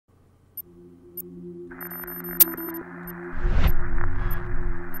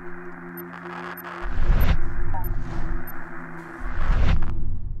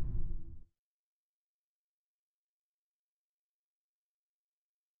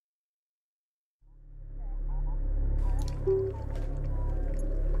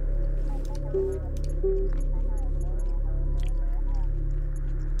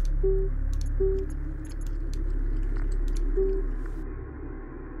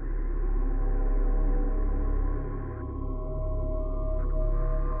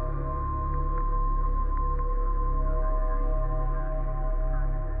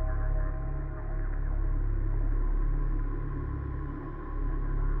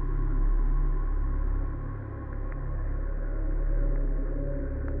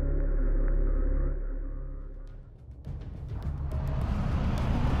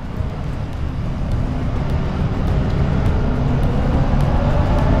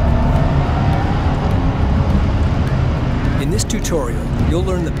tutorial, you'll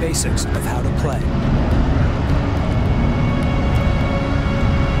learn the basics of how to play.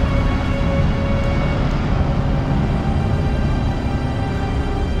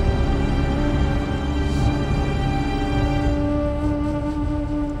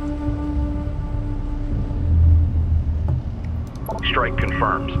 Strike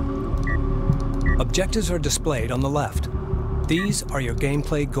confirms. Objectives are displayed on the left. These are your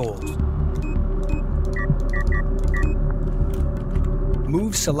gameplay goals.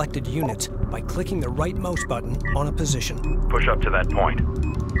 Move selected units by clicking the right mouse button on a position. Push up to that point.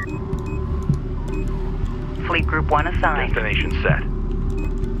 Fleet Group 1 assigned. Destination set.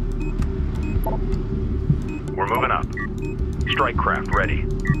 We're moving up. Strike craft ready.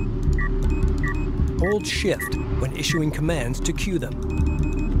 Hold Shift when issuing commands to queue them.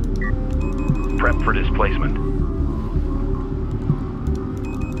 Prep for displacement.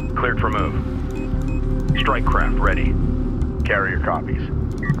 Cleared for move. Strike craft ready. Carrier copies.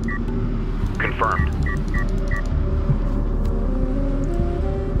 Confirmed.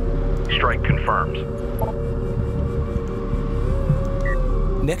 Strike confirms.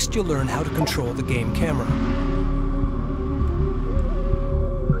 Next, you'll learn how to control the game camera.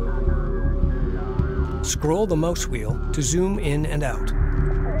 Scroll the mouse wheel to zoom in and out.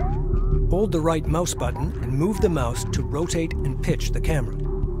 Hold the right mouse button and move the mouse to rotate and pitch the camera.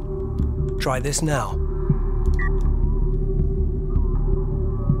 Try this now.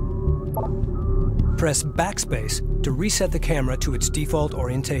 Press backspace to reset the camera to its default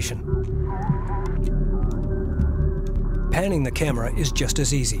orientation. Panning the camera is just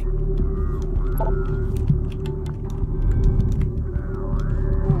as easy.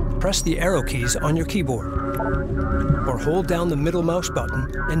 Press the arrow keys on your keyboard, or hold down the middle mouse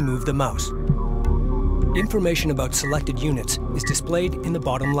button and move the mouse. Information about selected units is displayed in the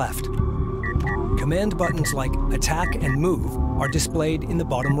bottom left. Command buttons like Attack and Move are displayed in the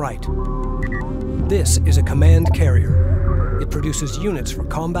bottom right. This is a command carrier. It produces units for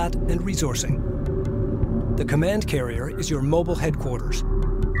combat and resourcing. The command carrier is your mobile headquarters,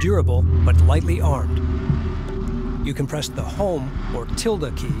 durable but lightly armed. You can press the Home or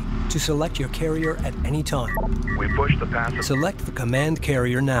tilde key to select your carrier at any time. We push the passive. Select the command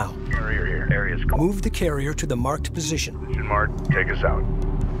carrier now. Carrier here. Area's clear. Move the carrier to the marked position. Position mark. Take us out.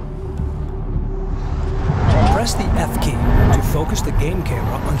 Press the F key to focus the game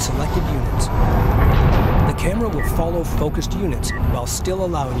camera on selected units. The camera will follow focused units while still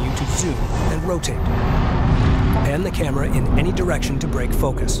allowing you to zoom and rotate. Pan the camera in any direction to break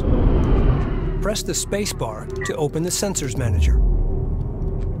focus. Press the space bar to open the Sensors Manager.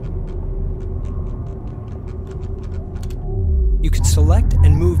 You can select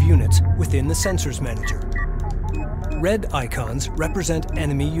and move units within the Sensors Manager. Red icons represent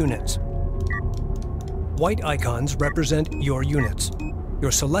enemy units. White icons represent your units.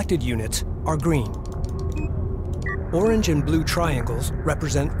 Your selected units are green. Orange and blue triangles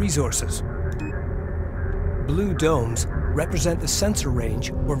represent resources. Blue domes represent the sensor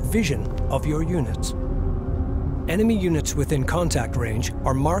range or vision of your units. Enemy units within contact range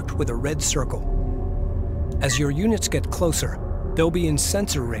are marked with a red circle. As your units get closer, they'll be in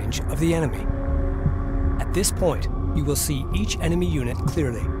sensor range of the enemy. At this point, you will see each enemy unit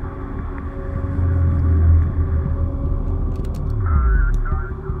clearly.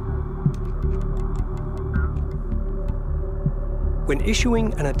 When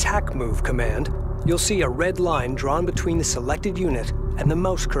issuing an attack move command, you'll see a red line drawn between the selected unit and the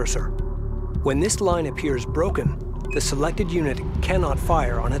mouse cursor. When this line appears broken, the selected unit cannot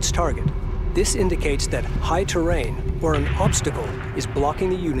fire on its target. This indicates that high terrain or an obstacle is blocking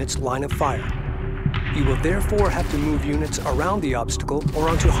the unit's line of fire. You will therefore have to move units around the obstacle or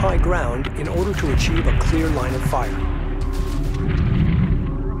onto high ground in order to achieve a clear line of fire.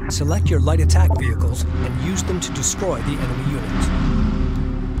 Select your light attack vehicles and use them to destroy the enemy units.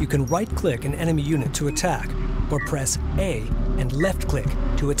 You can right-click an enemy unit to attack, or press A and left-click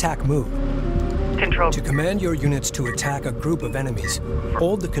to attack move. Control. To command your units to attack a group of enemies,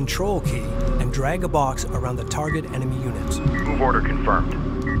 hold the Control key and drag a box around the target enemy units. Move order confirmed.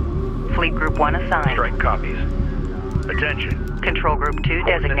 Fleet Group 1 assigned. Strike copies. Attention. Control Group 2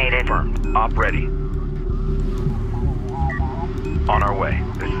 designated. Confirmed. Op ready. On our way.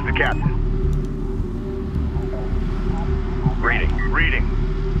 This is the captain. Reading. Reading.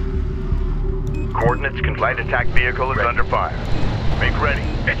 Coordinates. Light attack vehicle is under fire. Make ready.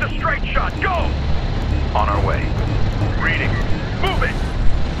 It's a straight shot. Go! On our way. Reading. Move it!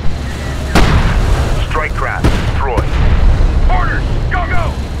 Strike craft destroyed. Orders! Go,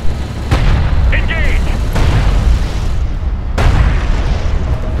 go! Engage!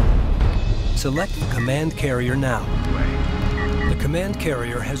 Select the command carrier now. Command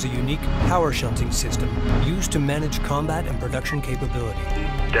carrier has a unique power shunting system used to manage combat and production capability.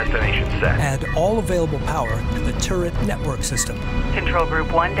 Destination set. Add all available power to the turret network system. Control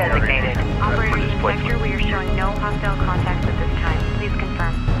Group 1 designated. Operator Inspector, we are showing no hostile contacts at this time. Please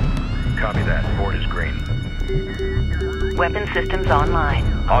confirm. Copy that. Board is green. Weapon systems online.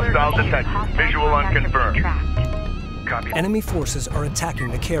 Hostile detected. Hostile Visual contacts have been unconfirmed. tracked. Copy. Enemy forces are attacking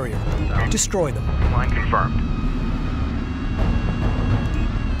the carrier. Destroy them. Line confirmed.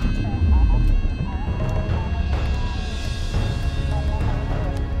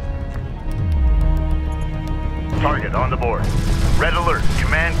 Target on the board. Red alert.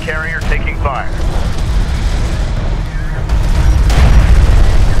 Command carrier taking fire.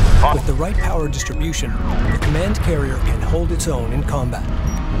 With the right power distribution, the command carrier can hold its own in combat.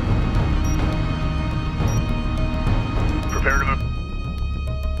 Prepare to move.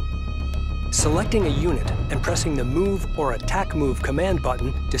 Selecting a unit and pressing the Move or Attack Move command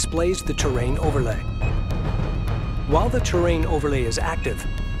button displays the terrain overlay. While the terrain overlay is active,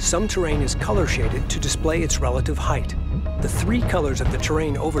 some terrain is color shaded to display its relative height. The three colors of the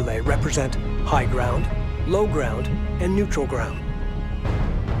terrain overlay represent high ground, low ground, and neutral ground.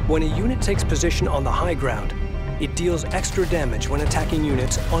 When a unit takes position on the high ground, it deals extra damage when attacking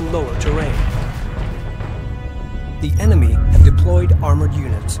units on lower terrain. The enemy have deployed armored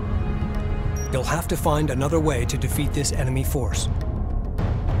units. You'll have to find another way to defeat this enemy force.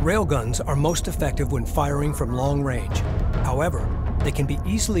 Railguns are most effective when firing from long range. However, they can be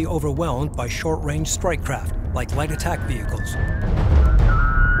easily overwhelmed by short-range strike craft, like light attack vehicles.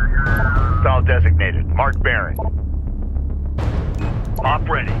 Hostile designated. Mark bearing. Op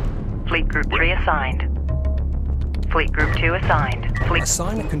ready. Fleet Group 3 assigned. Fleet Group 2 assigned. Fleet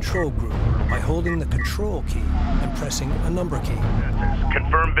Assign a control group by holding the Control key and pressing a number key.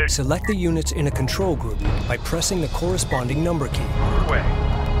 Confirm vision. Select the units in a control group by pressing the corresponding number key. Way.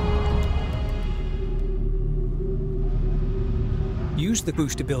 Use the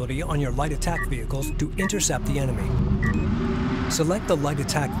boost ability on your light attack vehicles to intercept the enemy. Select the light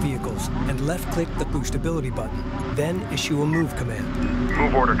attack vehicles and left-click the boost ability button, then issue a move command.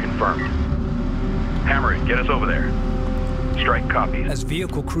 Move order confirmed. Hammer it. Get us over there. Strike copies. As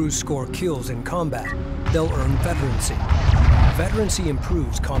vehicle crews score kills in combat, they'll earn veterancy. Veterancy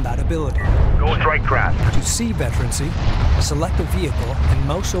improves combat ability. Go strike craft. To see veterancy, select a vehicle and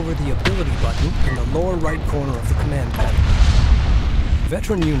mouse over the ability button in the lower right corner of the command panel.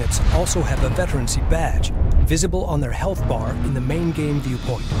 Veteran units also have a veterancy badge, visible on their health bar in the main game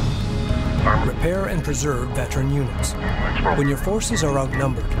viewpoint. Repair and preserve veteran units. When your forces are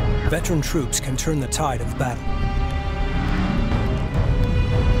outnumbered, veteran troops can turn the tide of battle.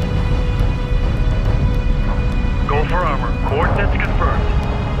 Go for armor. Coordinates confirmed.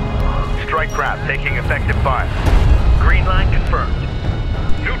 Strike craft taking effective fire. Green line confirmed.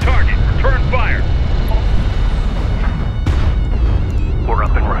 New target. Return fire. We're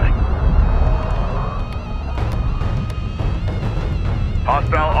up and running.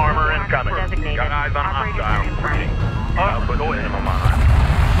 Hostile armor incoming. Designated. Got eyes on Operator hostile. confirmed. I'll put the minimum on.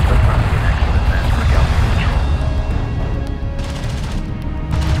 Let's not be an excellent match for Galvin control.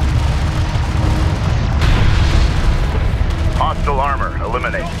 Hostile armor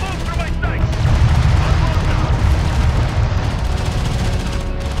eliminated.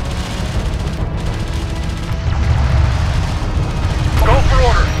 Go for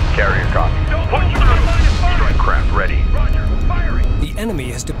order. Carrier copy. Push through. Strike craft ready. The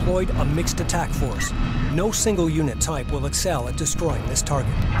enemy has deployed a mixed attack force. No single unit type will excel at destroying this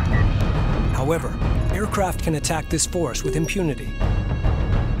target. However, aircraft can attack this force with impunity.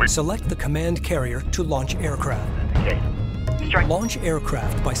 Select the command carrier to launch aircraft. strike. Launch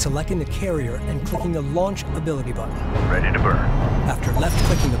aircraft by selecting the carrier and clicking the Launch ability button. Ready to burn. After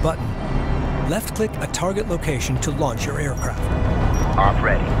left-clicking the button, left-click a target location to launch your aircraft. Off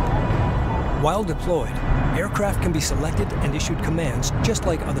ready. While deployed, aircraft can be selected and issued commands just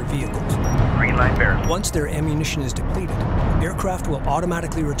like other vehicles. Green light barrel. Once their ammunition is depleted, aircraft will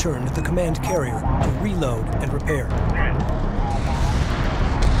automatically return to the command carrier to reload and repair.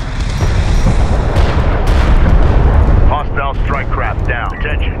 Hostile strike craft down.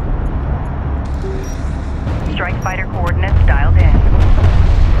 Attention. Strike fighter coordinates dialed in.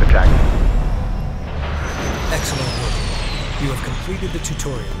 Attack. Excellent work. You have completed the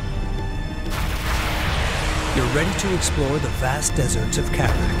tutorial. You're ready to explore the vast deserts of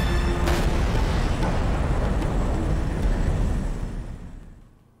Kharak.